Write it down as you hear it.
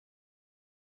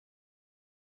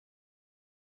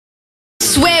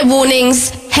swear warnings.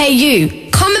 Hey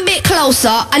you, come a bit closer,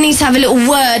 I need to have a little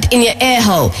word in your ear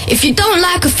hole. If you don't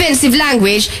like offensive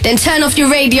language, then turn off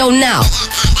your radio now.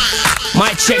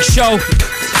 Mic check show,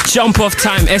 jump off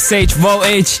time, SH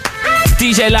voltage,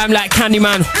 DJ Limelight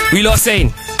Candyman, we lot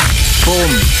saying,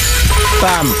 boom,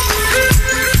 bam.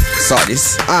 Start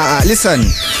this. Listen,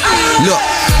 look,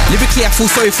 lyrically I feel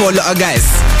sorry for a lot of guys.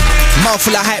 Mouth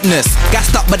full of hypeness,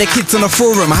 gassed up by the kids on the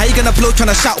forum. How you gonna blow trying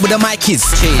to shout with the mic is?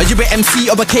 Are you a MC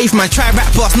or a caveman? Try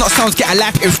rap boss, not sounds, get a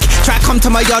life. Try come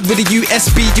to my yard with a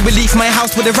USB, you will leave my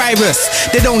house with a virus.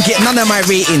 They don't get none of my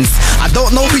ratings. I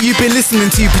don't know who you've been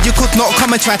listening to, but you could not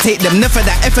come and try take them. Never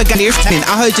that ever got it.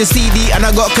 I heard your CD and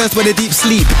I got cursed with a deep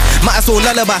sleep. Might as well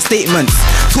lullaby statements.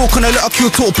 Talk on a lot of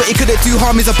Q talk, but it couldn't do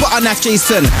harm, is a butter knife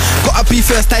Jason. Gotta be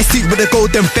first I suit with a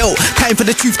golden belt. Time for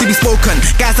the truth to be spoken.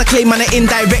 Guys I claim and I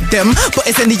indirect them, but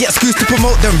it's any excuse to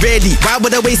promote them, really. Why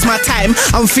would I waste my time?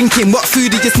 I'm thinking, what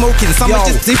food are you smoking? Someone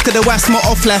just zip to the wife, smart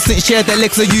off license, share their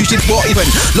legs are usually what even.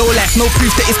 Low life, no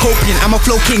proof that it's coping. I'm a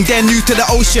flow king, they're new to the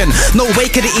ocean. No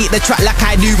way could they eat the track like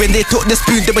I knew when they took the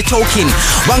spoon, they were choking.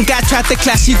 One guy tried to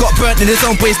clash, he got burnt and his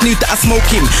own boys knew that I smoke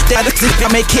him. They had a clip, I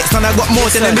make hits and I got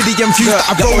more than a million views that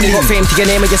I roll in. Got fame to your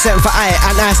name and you're setting for I.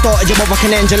 And I started your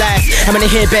motherfucking end your life. I'm in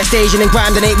the here best Asian and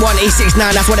grand and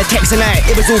 81869, that's what I text tonight.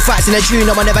 It was all facts in a tune,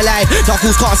 no one never lied.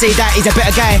 Knuckles can't say that, he's a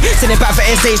better guy. Send it back for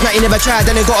SH, now he never tried.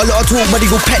 Then he got a lot of talk, but he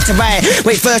got pet to ride.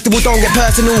 Wait, first of all, don't get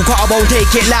personal, cause I won't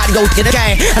take it loud. Go get a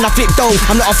guy, and I flip though.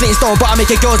 I'm not a Flintstone, but I make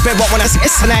a girl's bed rock when I say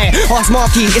it's tonight. Ask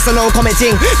Marky, it's a no comment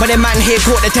thing. But the man here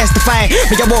caught to testify.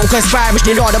 Me I won't conspire, which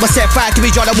you know that I set fire to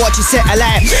be trying to watch it set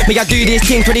alive. Me I do this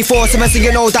thing 24/7, so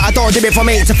you know that I don't do it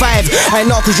from 8 to 5. I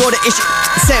know cause you're the issue.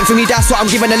 Sent for me, that's what I'm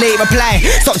giving a late reply.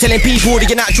 Stop telling people that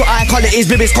your natural eye colour is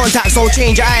Bibby's contact, so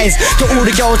change your eyes. To all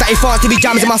the girls that he finds to be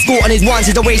jams in my school and his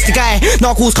ones is a wasted guy.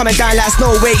 Knuckles coming down like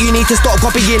snow, wait, you need to stop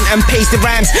copying and pasting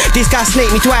rhymes. This guy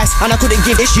snaked me twice and I couldn't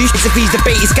give issues if he's the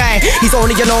baitest guy. He's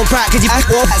only your known prat cause he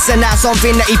and that's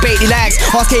something that he blatantly likes.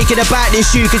 I was taking about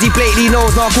this shoe cause he blatantly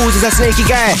knows Knuckles is a snaky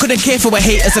guy. I couldn't care for a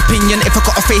hater's opinion. If I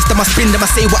got a face, then I spin them, I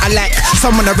say what I like.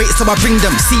 Someone I rate, so I bring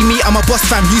them. See me, I'm a boss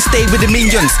fam, you stay with the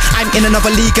minions. I'm in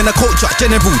another league and a culture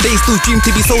general, they still dream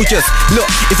to be soldiers. Look,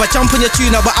 if I jump on your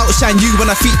tune, I will outshine you when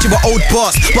I feature an old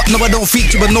boss. But no, I don't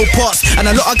feature with no parts. And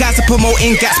a lot of guys are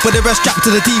promoting gats, but the rest strapped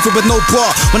to the diva with no bra.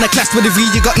 When I clash with the V,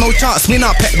 you got no chance. We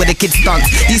not pet with the kids dance.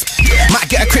 These might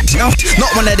get a crypt now.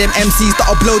 Not one of them MCs that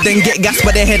upload and get gas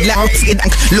by their head loud.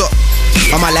 Look,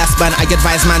 on my last band, I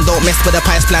advise man, don't mess with the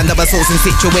price plan. There was in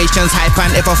situations, high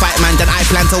fan. If I fight man, then I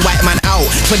plan to wipe man out.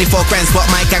 24 grand, what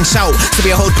my gang shout. So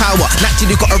we hold power,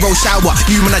 naturally got a roll shower.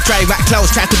 You when I drive at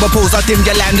clouds, try to propose, I'll dim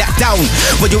your land that down.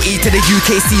 When you eat to the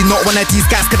UKC, not one of these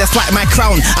guys could have swiped my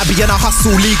crown. I be in a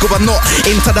hustle, legal or not.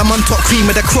 Into the man top cream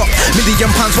of the crop.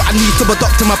 £1,000,000 what I need to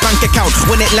adopt to my bank account.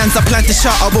 When it lands, I plan to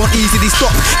shout, I won't easily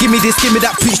stop. Give me this, give me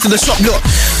that, preach to the shop. Look,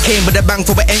 came with a bang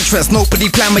for an entrance. Nobody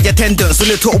planned my attendance.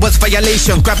 All it took was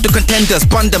violation. Grab the contenders,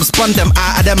 spun them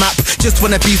out of the map. Just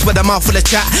wanna beast with a mouth full of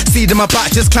chat. See them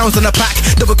about, just clowns on the back.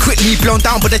 They were quickly blown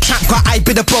down with a champ. Got I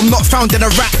be the bomb, not found in a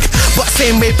rack. But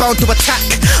same way bound to attack.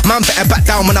 Man better back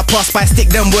down when I pass by. Stick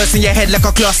them words in your head like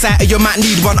a glass sight. You might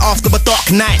need one after a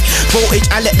dark night. Voltage,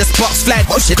 I let the sparks fly.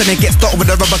 Oh shit, gonna get stuck with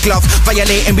a rubber glove.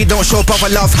 Violating, we don't show proper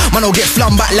love. Man, I'll get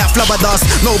flung back like flubber does.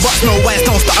 No buts, no whites,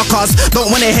 don't start a cars. Don't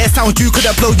wanna hear sound, you could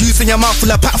blow using your mouth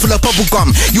full of pack full of bubble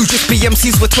gum. You just be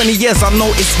MCs for 20 years. I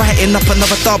know it's writing up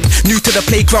another dub. New to the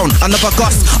playground, another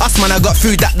Gus. Us man, I got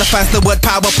food that defines the word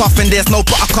power puff and there's no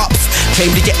buttercups.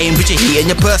 Claim to get aim with your heat in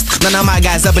your purse. None of my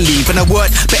guys I believe in a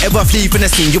word. Better off leaving the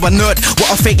scene, you a nerd.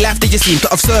 What a fake life that you seem to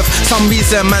observe. Some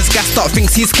reason man's gassed up,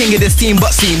 thinks he's king of the scene,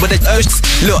 but seen with the urge.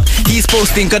 Look, he's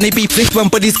posting, gonna be flipped when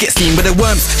buddies get seen with the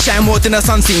worms. Shine more than the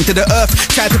sun seen to the earth.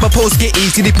 Try to propose, get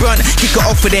easily burnt. Kick it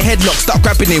off with a headlock, start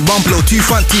grabbing it. One blow, two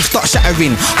front teeth, start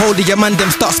shattering. Hold your man,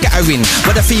 them start scattering.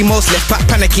 Where the females left back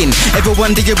panicking.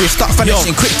 Everyone that you're with start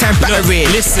vanishing. Quick time battering.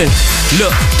 Listen,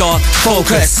 look, dog,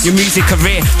 focus. Your music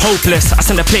career, hopeless. I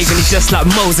send a plague and he's just like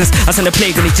Moses. I send a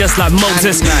plague and he's just like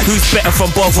Moses. Who's better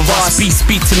from both of us?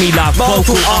 Speak to me like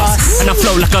vocal arts. And I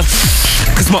flow like a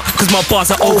Cause my bars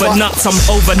are over nuts, I'm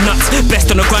over nuts. Best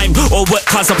on the grind, or work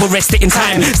cause I'll arrest it in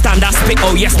time. Stand out spit,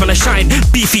 oh yes man I shine.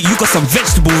 Beefy, you got some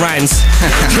vegetable rhymes.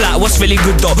 Like what's really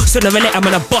good though, sooner or later I'm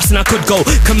in a boss and I could go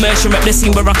commercial, rep the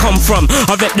scene where I come from.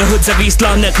 I rep the hoods of East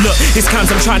London, look, this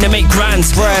times I'm trying to make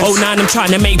grands. 09, I'm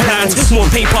trying to make plans. More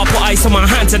paper, put ice on my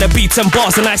hands and the beats and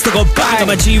bars, and I still go bang. I'm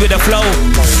a G with a flow.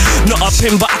 Not a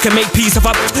pin, but I can make peace of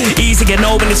up. Easy, you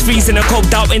know, when it's freezing and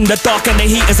cold out in the dark and the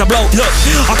heat is a blow. Look,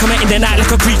 I come out in the night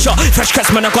like a creature. Fresh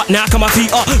cuts, man, I got now, come my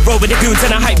feet up. Roll with the goons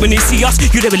and I hype when you see us.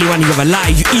 You don't really want to give a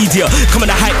lie, you idiot. Come on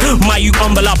the hype, my you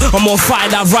humble up. I'm on fire,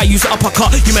 that right, use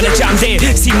uppercut. You man a jam there,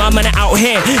 see my man out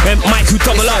here. And Mike who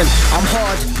double up. I'm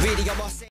hard, really, I'm